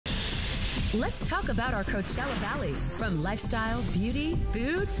Let's talk about our Coachella Valley. From lifestyle, beauty,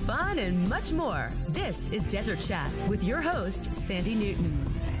 food, fun, and much more. This is Desert Chat with your host, Sandy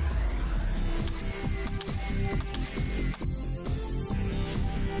Newton.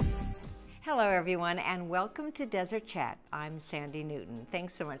 Hello everyone and welcome to Desert Chat. I'm Sandy Newton.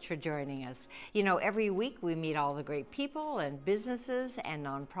 Thanks so much for joining us. You know, every week we meet all the great people and businesses and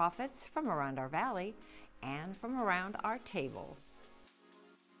nonprofits from around our valley and from around our table.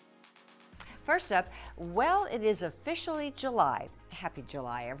 First up, well, it is officially July. Happy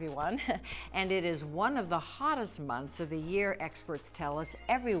July, everyone. And it is one of the hottest months of the year, experts tell us,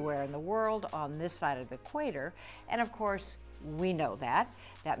 everywhere in the world on this side of the equator. And of course, we know that.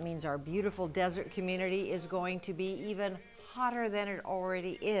 That means our beautiful desert community is going to be even hotter than it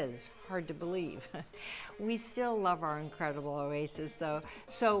already is. Hard to believe. We still love our incredible oasis though,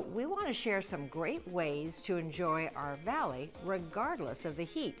 so we want to share some great ways to enjoy our valley regardless of the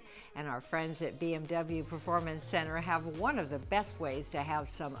heat. And our friends at BMW Performance Center have one of the best ways to have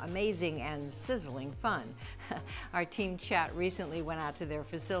some amazing and sizzling fun. Our team chat recently went out to their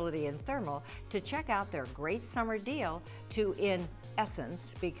facility in Thermal to check out their great summer deal to, in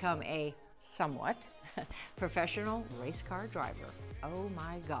essence, become a somewhat professional race car driver. Oh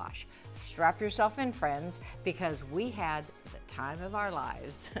my gosh. Strap yourself in, friends, because we had the time of our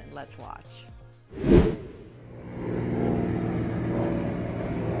lives. Let's watch.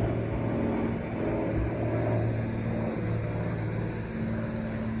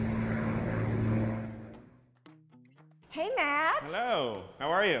 Hey, Matt. Hello.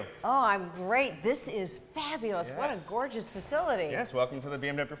 How are you? Oh, I'm great. This is fabulous. Yes. What a gorgeous facility. Yes, welcome to the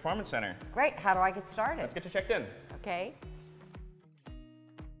BMW Performance Center. Great. How do I get started? Let's get you checked in. Okay.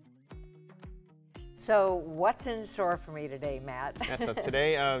 So what's in store for me today, Matt? Yeah, so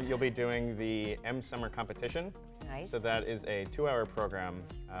today you'll be doing the M Summer Competition. Nice. So that is a 2-hour program,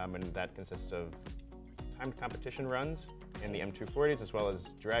 and that consists of timed competition runs in the M240s as well as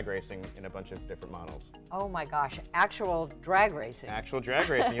drag racing in a bunch of different models. Oh my gosh, actual drag racing. Actual drag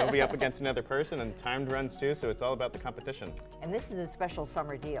racing. You'll be up against another person, and timed runs too, so it's all about the competition. And this is a special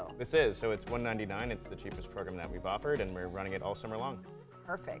summer deal. This is, so it's $199. It's the cheapest program that we've offered, and we're running it all summer long.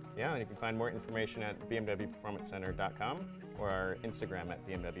 Perfect. Yeah, and you can find more information at bmwperformancecenter.com or our Instagram at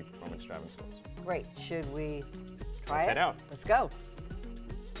BMW Performance Driving Schools. Great. Should we try it? Let's head out. Let's go.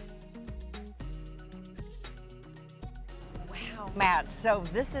 Wow, Matt, so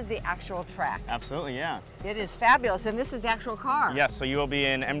this is the actual track. Absolutely, yeah. It is fabulous, and this is the actual car. Yes, so you will be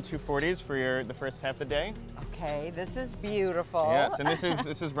in M240s for the first half of the day. Okay, this is beautiful. Yes, and this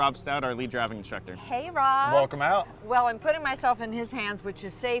is Rob Stout, our lead driving instructor. Hey, Rob. Welcome out. Well, I'm putting myself in his hands, which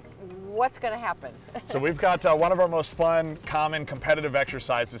is safe. What's going to happen? So we've got one of our most fun, common, competitive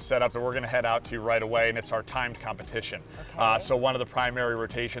exercises set up that we're going to head out to right away, and it's our timed competition. Okay. So one of the primary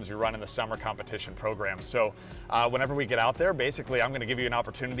rotations we run in the summer competition program. So whenever we get out there, basically I'm going to give you an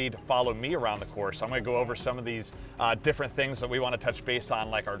opportunity to follow me around the course. I'm going to go over some of these different things that we want to touch base on,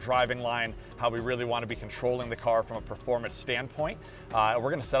 like our driving line, how we really want to be controlling the car from a performance standpoint. We're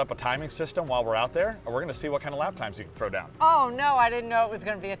going to set up a timing system while we're out there, and we're going to see what kind of lap times you can throw down. Oh no, I didn't know it was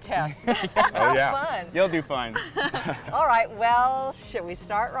going to be a test. Oh yeah. Fun. You'll do fine. All right, well, should we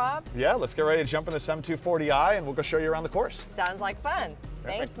start, Rob? Yeah, let's get ready to jump in this M240i and we'll go show you around the course. Sounds like fun.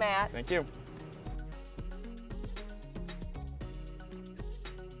 Perfect. Thanks, Matt. Thank you.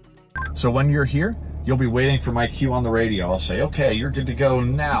 So when you're here, you'll be waiting for my cue on the radio. I'll say, okay, you're good to go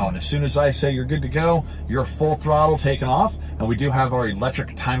now. And as soon as I say you're good to go, you're full throttle taking off. And we do have our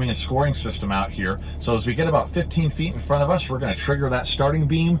electric timing and scoring system out here. So as we get about 15 feet in front of us, we're going to trigger that starting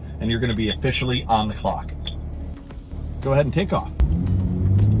beam and you're going to be officially on the clock. Go ahead and take off.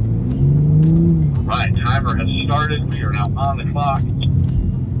 All right, timer has started. We are now on the clock.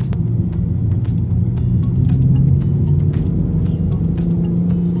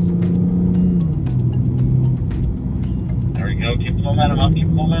 Keep the momentum up, keep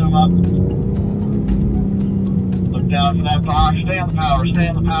the momentum up. Look down for that box, stay on the power, stay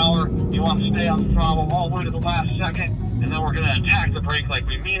on the power. You want to stay on the throttle all the way to the last second, and then we're going to attack the brake like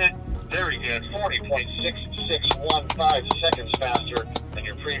we mean it. Very good, 40.6615 seconds faster than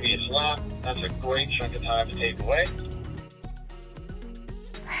your previous lap. That's a great chunk of time to take away.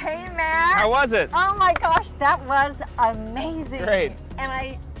 Hey, Matt. How was it? Oh my gosh, that was amazing. Great. And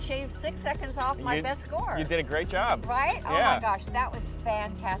I shaved 6 seconds off my best score. You did a great job. Right? Oh Yeah. my gosh, that was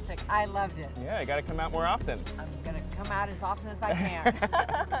fantastic. I loved it. Yeah, you got to come out more often. I'm going to come out as often as I can.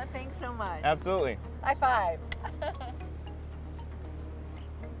 Thanks so much. Absolutely. High five.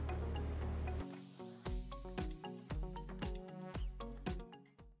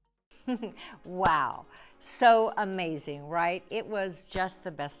 Wow. So amazing, right? It was just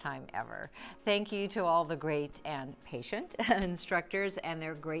the best time ever. Thank you to all the great and patient instructors and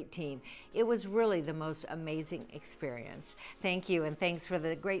their great team. It was really the most amazing experience. Thank you, and thanks for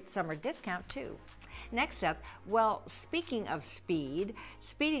the great summer discount too. Next up, well, speaking of speed,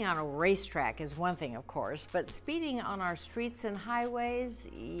 speeding on a racetrack is one thing, of course, but speeding on our streets and highways,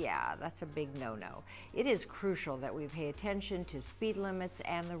 yeah, that's a big no-no. It is crucial that we pay attention to speed limits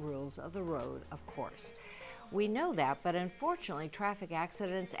and the rules of the road, of course. We know that, but unfortunately, traffic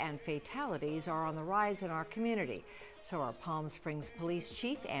accidents and fatalities are on the rise in our community. So our Palm Springs Police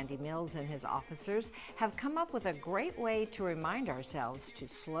Chief, Andy Mills, and his officers have come up with a great way to remind ourselves to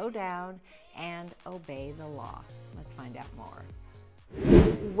slow down and obey the law. Let's find out more.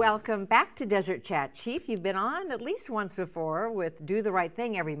 Welcome back to Desert Chat, Chief. You've been on at least once before with Do the Right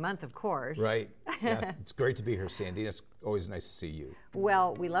Thing every month, of course. Right. Yeah, it's great to be here, Sandy. It's always nice to see you.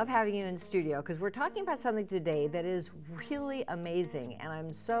 Well, we love having you in studio because we're talking about something today that is really amazing, and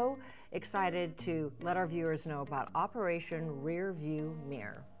I'm so excited to let our viewers know about Operation Rearview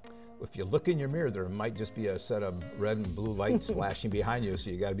Mirror. If you look in your mirror, there might just be a set of red and blue lights flashing behind you,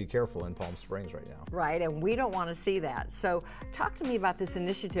 so you got to be careful in Palm Springs right now. Right, and we don't want to see that. So talk to me about this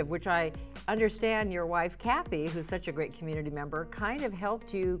initiative, which I understand your wife, Kathy, who's such a great community member, kind of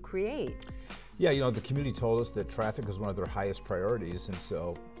helped you create. Yeah, you know, the community told us that traffic was one of their highest priorities, and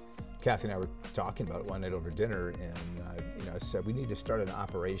so Kathy and I were talking about it one night over dinner, and you know, I said we need to start an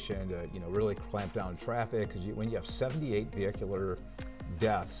operation to, you know, really clamp down traffic, because when you have 78 vehicular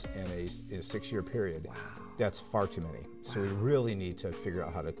deaths in a 6-year period, wow, that's far too many. So we really need to figure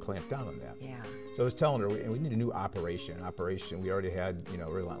out how to clamp down on that. Yeah. So I was telling her we need a new operation. We already had, you know,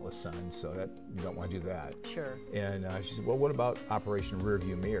 Relentless Sun, so that you don't want to do that. Sure. And she said, well, what about Operation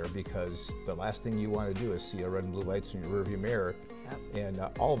Rearview Mirror? Because the last thing you want to do is see a red and blue lights in your rearview mirror. Yep. And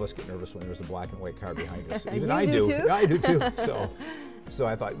all of us get nervous when there's a black and white car behind us. Even I do. Too? I do too. So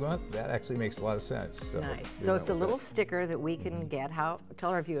I thought, well, that actually makes a lot of sense. So nice. So it's a little sticker that we can get. Tell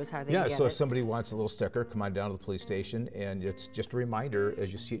our viewers how they can get it. Yeah, so if somebody wants a little sticker, come on down to the police station, and it's just a reminder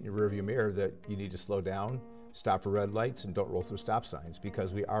as you see it in your rearview mirror that you need to slow down, stop for red lights, and don't roll through stop signs,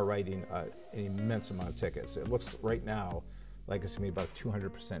 because we are writing an immense amount of tickets. It looks right now like it's going to be about a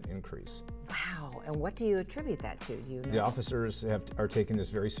 200% increase. Wow, and what do you attribute that to? Do you know? The officers are taking this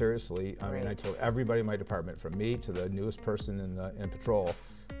very seriously. I mean, I told everybody in my department, from me to the newest person in patrol,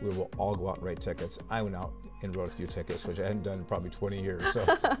 we will all go out and write tickets. I went out and wrote a few tickets, which I hadn't done in probably 20 years. So.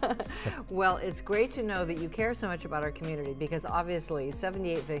 Well, it's great to know that you care so much about our community, because obviously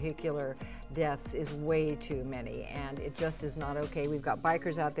 78 vehicular deaths is way too many, and it just is not okay. We've got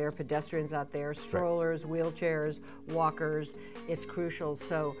bikers out there, pedestrians out there, strollers, wheelchairs, walkers. It's crucial.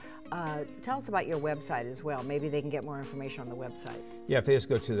 So tell us about your website as well. Maybe they can get more information on the website. Yeah, if they just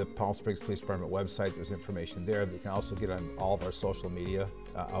go to the Palm Springs Police Department website, there's information there. They can also get on all of our social media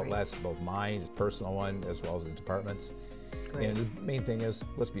outlets, both mine, personal one, as well as the department's. Great. And the main thing is,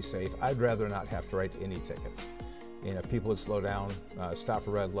 let's be safe. I'd rather not have to write any tickets. And if people would slow down, stop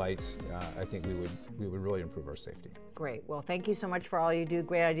for red lights, I think we would really improve our safety. Great. Well, thank you so much for all you do.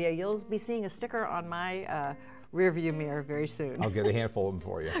 Great idea. You'll be seeing a sticker on my rearview mirror very soon. I'll get a handful of them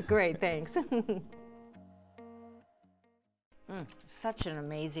for you. Great, thanks. Such an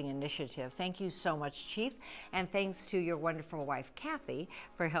amazing initiative. Thank you so much, Chief. And thanks to your wonderful wife, Kathy,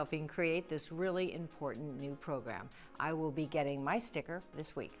 for helping create this really important new program. I will be getting my sticker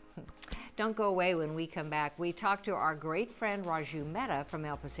this week. Don't go away. When we come back, we talk to our great friend Raju Mehta from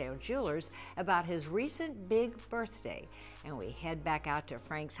El Paseo Jewelers about his recent big birthday. And we head back out to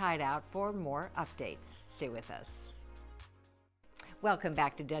Franks Hideout for more updates. Stay with us. Welcome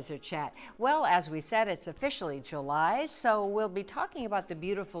back to Desert Chat. Well, as we said, it's officially July, so we'll be talking about the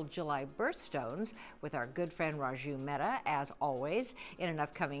beautiful July birthstones with our good friend Raju Mehta, as always, in an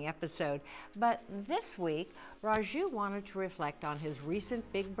upcoming episode. But this week, Raju wanted to reflect on his recent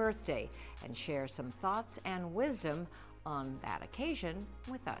big birthday and share some thoughts and wisdom on that occasion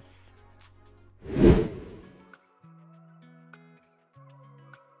with us.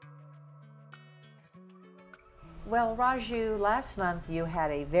 Well, Raju, last month you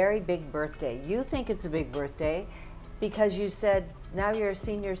had a very big birthday. You think it's a big birthday because you said now you're a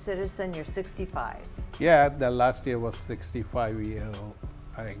senior citizen, you're 65. Yeah, the last year was 65 years old.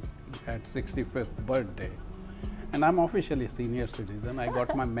 I had 65th birthday. And I'm officially senior citizen. I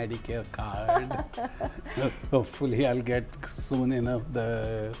got my Medicare card. Hopefully I'll get soon enough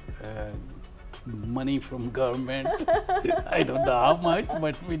the money from government. I don't know how much,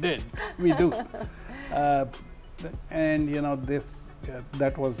 but we do. And you know,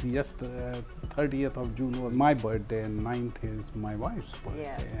 that was yesterday, 30th of June was my birthday, and 9th is my wife's birthday.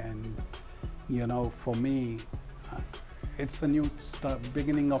 Yes. And you know, for me, it's a new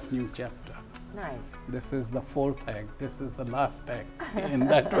beginning of new chapter. Nice. This is the fourth act. This is the last act in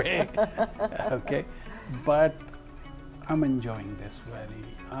that way. Okay, but I'm enjoying this valley.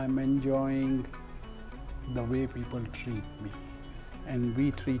 I'm enjoying the way people treat me, and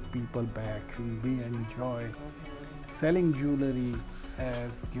we treat people back, and we enjoy selling jewelry.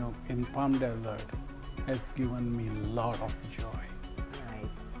 As you know, in Palm Desert, has given me a lot of joy.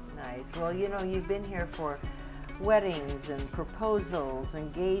 Nice, nice. Well, you know, you've been here for weddings and proposals,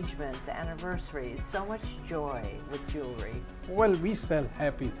 engagements, anniversaries, so much joy with jewelry. Well, we sell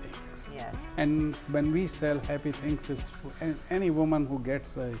happy things. Yes. And when we sell happy things, it's any woman who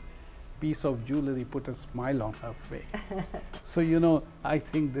gets a piece of jewelry put a smile on her face. So, you know, I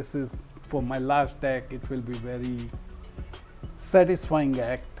think this is, for my last act, it will be very satisfying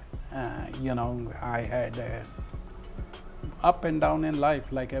act. You know, I had up and down in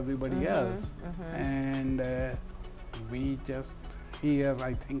life like everybody else. And we just here,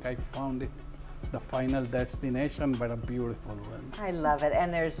 I think I found it, the final destination, but a beautiful one. I love it.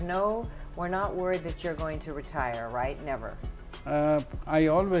 And we're not worried that you're going to retire, right? Never. I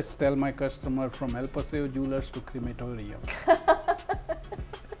always tell my customer, from El Paseo Jewelers to crematorium.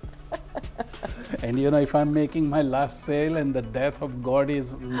 And you know, if I'm making my last sale and the death of God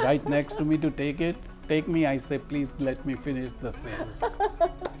is right next to me to take me, I say, please let me finish the sale.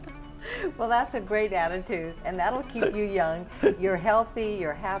 Well, that's a great attitude, and that'll keep you young. You're healthy,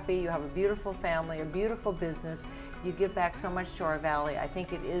 you're happy, you have a beautiful family, a beautiful business. You give back so much to our valley. I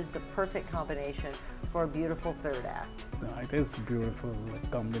think it is the perfect combination for a beautiful third act. It is a beautiful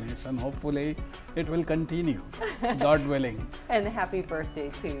combination. Hopefully, it will continue, God willing. And happy birthday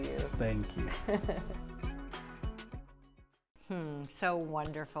to you. Thank you. So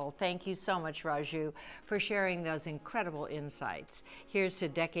wonderful. Thank you so much, Raju, for sharing those incredible insights. Here's to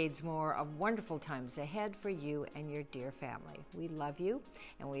decades more of wonderful times ahead for you and your dear family. We love you,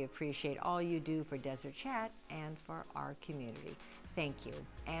 and we appreciate all you do for Desert Chat and for our community. Thank you,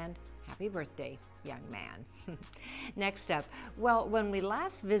 and happy birthday, young man. Next up, well, when we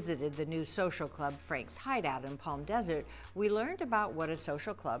last visited the new social club, Franks Hideout in Palm Desert, we learned about what a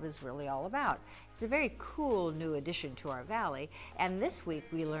social club is really all about. It's a very cool new addition to our valley, and this week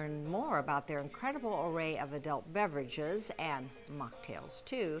we learned more about their incredible array of adult beverages, and mocktails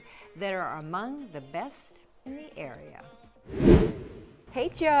too, that are among the best in the area. Hey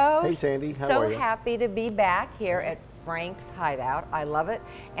Joe. Hey Sandy, how are you? So happy to be back here at Franks Hideout. I love it.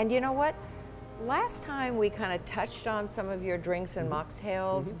 And you know what? Last time we kind of touched on some of your drinks and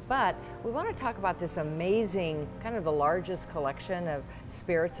mocktails, but we want to talk about this amazing, kind of the largest collection of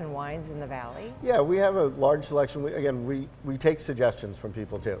spirits and wines in the valley. Yeah, we have a large selection. We take suggestions from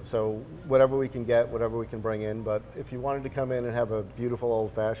people too. So whatever we can get, whatever we can bring in. But if you wanted to come in and have a beautiful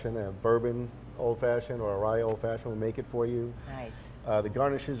old fashioned, a bourbon old fashioned or a rye old fashioned, we'll make it for you. Nice. The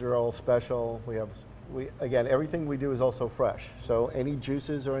garnishes are all special. Again, everything we do is also fresh. So any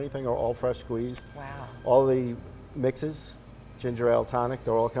juices or anything are all fresh squeezed. Wow. All the mixes, ginger ale tonic,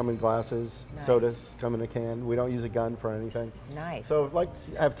 they're all come in glasses. Nice. Sodas come in a can. We don't use a gun for anything. Nice. So I'd like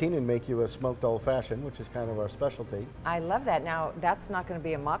to have Keenan make you a smoked old fashioned, which is kind of our specialty. I love that. Now, that's not going to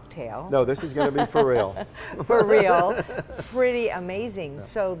be a mocktail. No, this is going to be for real. For real. Pretty amazing. Yeah.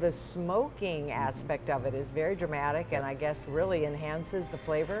 So the smoking aspect of it is very dramatic, and I guess really enhances the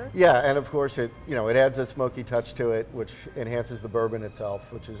flavor. Yeah, and of course it adds a smoky touch to it, which enhances the bourbon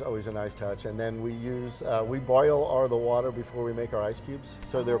itself, which is always a nice touch. And then we boil the water before we make our ice cubes,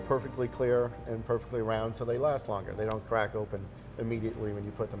 so they're perfectly clear and perfectly round, so they last longer. They don't crack open immediately when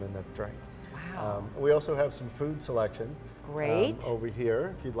you put them in the drink. Wow. We also have some food selection. Great. Over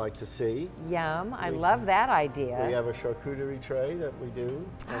here, if you'd like to see. Yum. I love that idea. We have a charcuterie tray that we do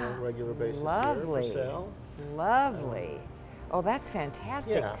on a regular basis. Lovely. Here for sale. Lovely. Oh, that's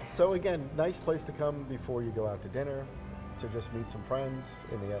fantastic. Yeah. So again, nice place to come before you go out to dinner, to just meet some friends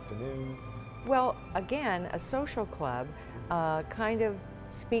in the afternoon. Well, again, a social club kind of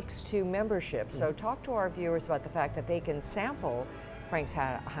speaks to membership. So talk to our viewers about the fact that they can sample Franks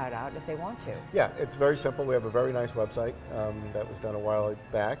Hideout if they want to. Yeah, it's very simple. We have a very nice website that was done a while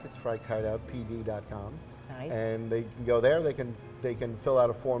back. It's frankshideoutpd.com. Nice. And they can go there. They can fill out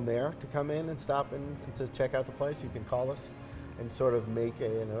a form there to come in and stop and to check out the place. You can call us and sort of make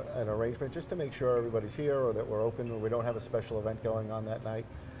an arrangement just to make sure everybody's here, or that we're open, or we don't have a special event going on that night.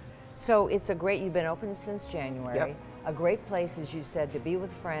 So it's you've been open since January. Yep. A great place, as you said, to be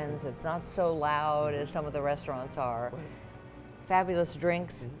with friends. It's not so loud as some of the restaurants are. Right. Fabulous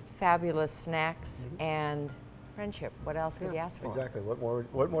drinks, fabulous snacks, and friendship. What else could you ask for? Exactly. What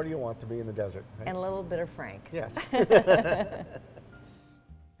more do you want to be in the desert? Right? And a little bit of Frank. Yes.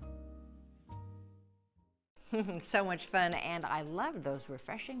 So much fun, and I loved those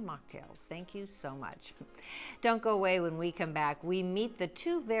refreshing mocktails. Thank you so much. Don't go away. When we come back, we meet the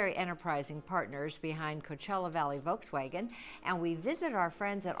two very enterprising partners behind Coachella Valley Volkswagen, and we visit our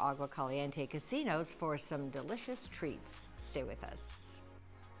friends at Agua Caliente Casinos for some delicious treats. Stay with us.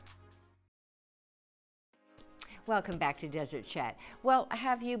 Welcome back to Desert Chat. Well,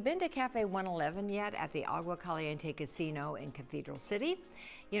 have you been to Cafe 111 yet at the Agua Caliente Casino in Cathedral City?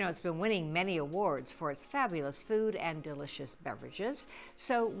 You know, it's been winning many awards for its fabulous food and delicious beverages.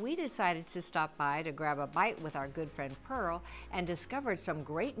 So we decided to stop by to grab a bite with our good friend Pearl and discovered some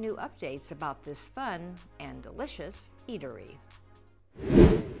great new updates about this fun and delicious eatery.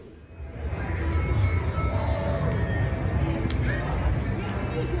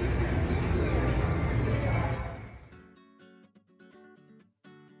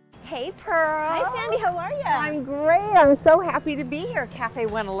 Hey, Pearl. Hi, Sandy. How are you? I'm great. I'm so happy to be here, Cafe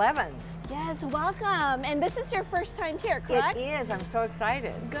 111. Yes, welcome. And this is your first time here, correct? It is. I'm so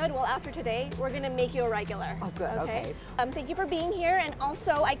excited. Good. Well, after today, we're going to make you a regular. Oh, good. Okay. Thank you for being here. And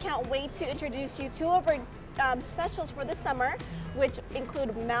also, I can't wait to introduce you to our specials for the summer, which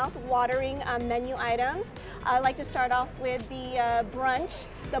include mouth-watering menu items. I'd like to start off with the brunch,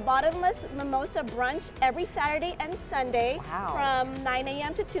 the bottomless mimosa brunch every Saturday and Sunday from 9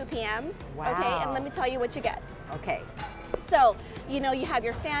 a.m. to 2 p.m. Wow. Okay, and let me tell you what you get. Okay. So, you know, you have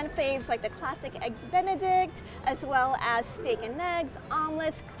your fan faves like the classic Eggs Benedict, as well as steak and eggs,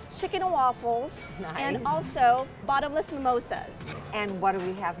 omelets, chicken and waffles, and also bottomless mimosas. And what do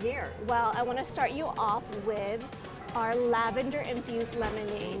we have here? Well, I want to start you off with our lavender-infused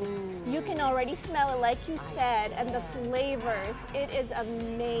lemonade. You can already smell it, like you said, and the flavors. It is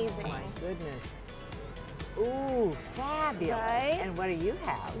amazing. Oh my goodness. Ooh, fabulous. Right? And what do you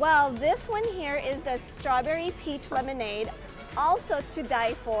have? Well, this one here is the strawberry peach lemonade, also to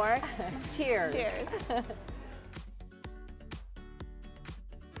die for. Cheers. Cheers.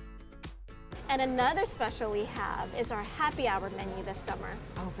 And another special we have is our happy hour menu this summer.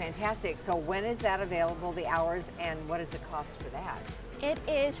 Oh, fantastic. So when is that available, the hours, and what is the cost for that? It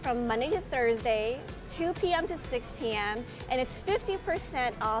is from Monday to Thursday, 2 p.m. to 6 p.m., and it's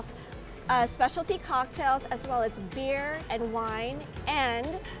 50% off specialty cocktails, as well as beer and wine, and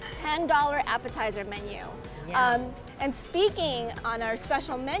 $10 appetizer menu. And speaking on our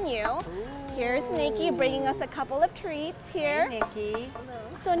special menu, here's Nikki bringing us a couple of treats here. Hey, Nikki.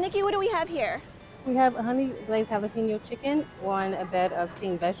 So Nikki, what do we have here? We have a honey glazed jalapeno chicken on a bed of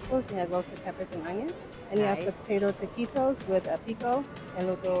steamed vegetables. We have roasted peppers and onions. And you have the potato taquitos with a pico and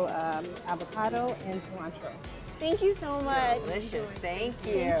little avocado and cilantro. Thank you so much. Delicious. Thank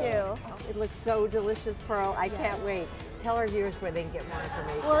you. Thank you. Oh, it looks so delicious, Pearl. I can't wait. Tell our viewers where they can get more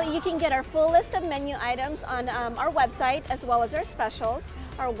information. Well, you can get our full list of menu items on our website, as well as our specials.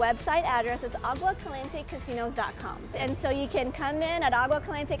 Our website address is aguacalientecasinos.com. And so you can come in at Agua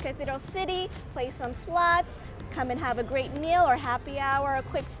Caliente Cathedral City, play some slots, come and have a great meal or happy hour, a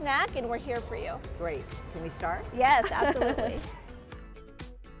quick snack, and we're here for you. Great. Can we start? Yes, absolutely.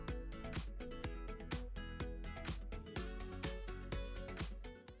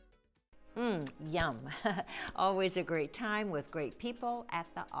 Yum. Always a great time with great people at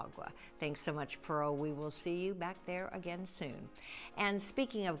the Agua. Thanks so much, Pearl. We will see you back there again soon. And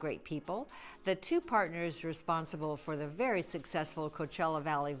speaking of great people, the two partners responsible for the very successful Coachella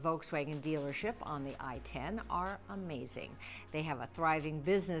Valley Volkswagen dealership on the I-10 are amazing. They have a thriving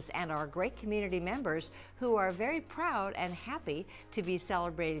business and are great community members who are very proud and happy to be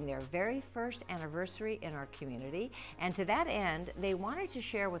celebrating their very first anniversary in our community. And to that end, they wanted to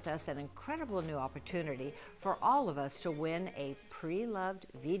share with us an incredible new opportunity for all of us to win a pre-loved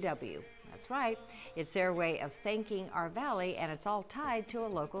VW. That's right. It's their way of thanking our valley, and it's all tied to a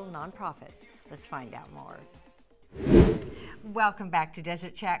local nonprofit. Let's find out more. Welcome back to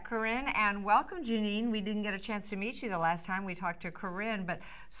Desert Chat, Corinne, and welcome, Janine. We didn't get a chance to meet you the last time we talked to Corinne, but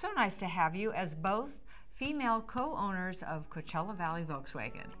so nice to have you as both female co-owners of Coachella Valley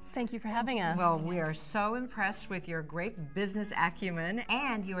Volkswagen. Thank you for having us. Well, we are so impressed with your great business acumen,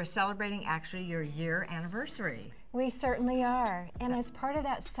 and you are celebrating actually your year anniversary. We certainly are. And as part of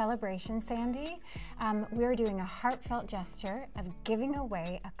that celebration, Sandy, we're doing a heartfelt gesture of giving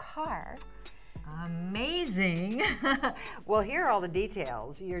away a car. Amazing. Well, here are all the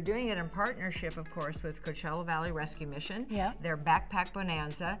details. You're doing it in partnership, of course, with Coachella Valley Rescue Mission. Yep. Their Backpack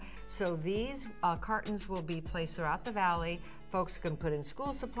Bonanza. So these cartons will be placed throughout the valley. Folks can put in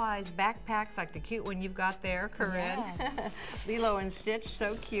school supplies, backpacks, like the cute one you've got there, Corinne. Yes. Lilo and Stitch,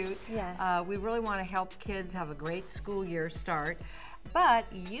 so cute. Yes. We really want to help kids have a great school year start. But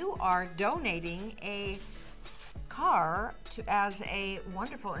you are donating a car as a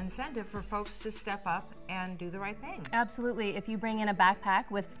wonderful incentive for folks to step up and do the right thing. Absolutely. If you bring in a backpack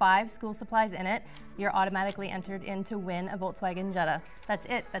with 5 school supplies in it, you're automatically entered in to win a Volkswagen Jetta. That's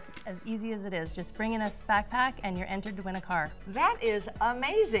it. That's as easy as it is. Just bring in a backpack and you're entered to win a car. That is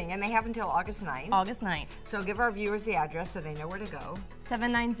amazing. And they have until August 9th. August 9th. So give our viewers the address so they know where to go.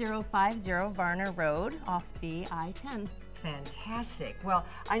 79050 Varner Road off the I-10. Fantastic. Well,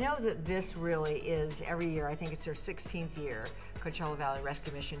 I know that this really is every year. I think it's their 16th year. Coachella Valley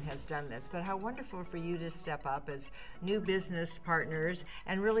Rescue Mission has done this, but how wonderful for you to step up as new business partners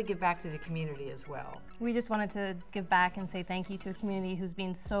and really give back to the community as well. We just wanted to give back and say thank you to a community who's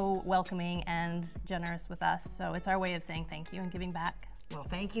been so welcoming and generous with us. So it's our way of saying thank you and giving back. Well,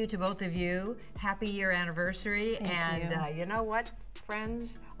 thank you to both of you. Happy year anniversary. Thank you. You know what,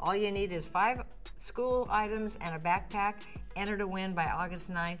 friends? All you need is 5 school items and a backpack. Enter to win by August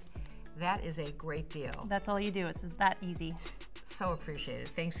 9th. That is a great deal. That's all you do. It's that easy. So appreciated.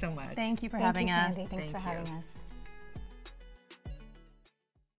 Thanks so much. Thank you for having us. Sandy. Thanks for having us.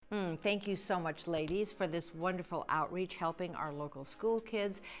 Thank you so much, ladies, for this wonderful outreach helping our local school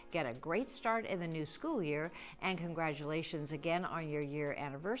kids get a great start in the new school year. And congratulations again on your year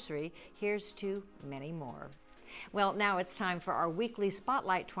anniversary. Here's to many more. Well, now it's time for our weekly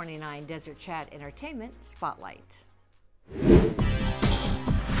Spotlight 29 Desert Chat Entertainment Spotlight.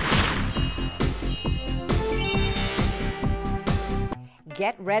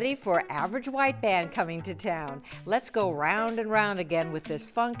 Get ready for Average White Band coming to town. Let's go round and round again with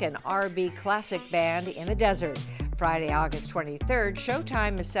this funk and R&B classic band in the desert. Friday, August 23rd,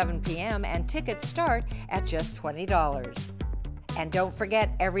 showtime is 7 p.m. and tickets start at just $20. And don't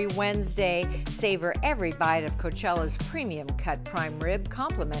forget, every Wednesday, savor every bite of Coachella's premium cut prime rib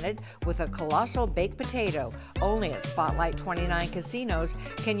complimented with a colossal baked potato. Only at Spotlight 29 casinos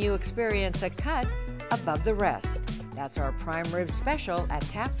can you experience a cut above the rest. That's our prime rib special at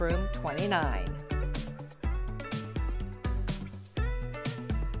Tap Room 29.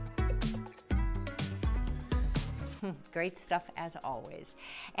 Great stuff as always.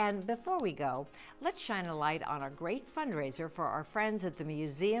 And before we go, let's shine a light on a great fundraiser for our friends at the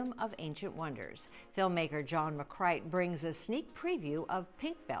Museum of Ancient Wonders. Filmmaker John McCrite brings a sneak preview of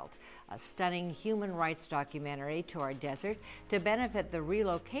Pink Belt, a stunning human rights documentary to our desert to benefit the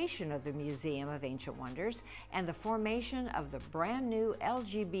relocation of the Museum of Ancient Wonders and the formation of the brand new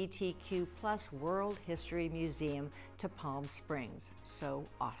LGBTQ+ World History Museum to Palm Springs. So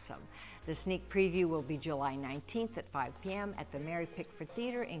awesome. The sneak preview will be July 19th at 5 p.m. at the Mary Pickford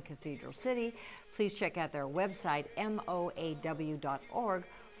Theater in Cathedral City. Please check out their website, moaw.org,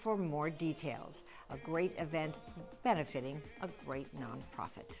 for more details. A great event benefiting a great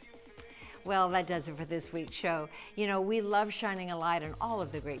nonprofit. Well, that does it for this week's show. You know, we love shining a light on all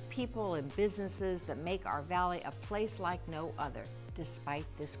of the great people and businesses that make our valley a place like no other, despite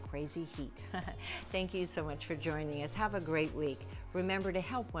this crazy heat. Thank you so much for joining us. Have a great week. Remember to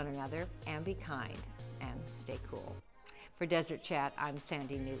help one another and be kind and stay cool. For Desert Chat, I'm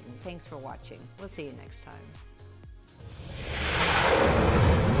Sandy Newton. Thanks for watching. We'll see you next time.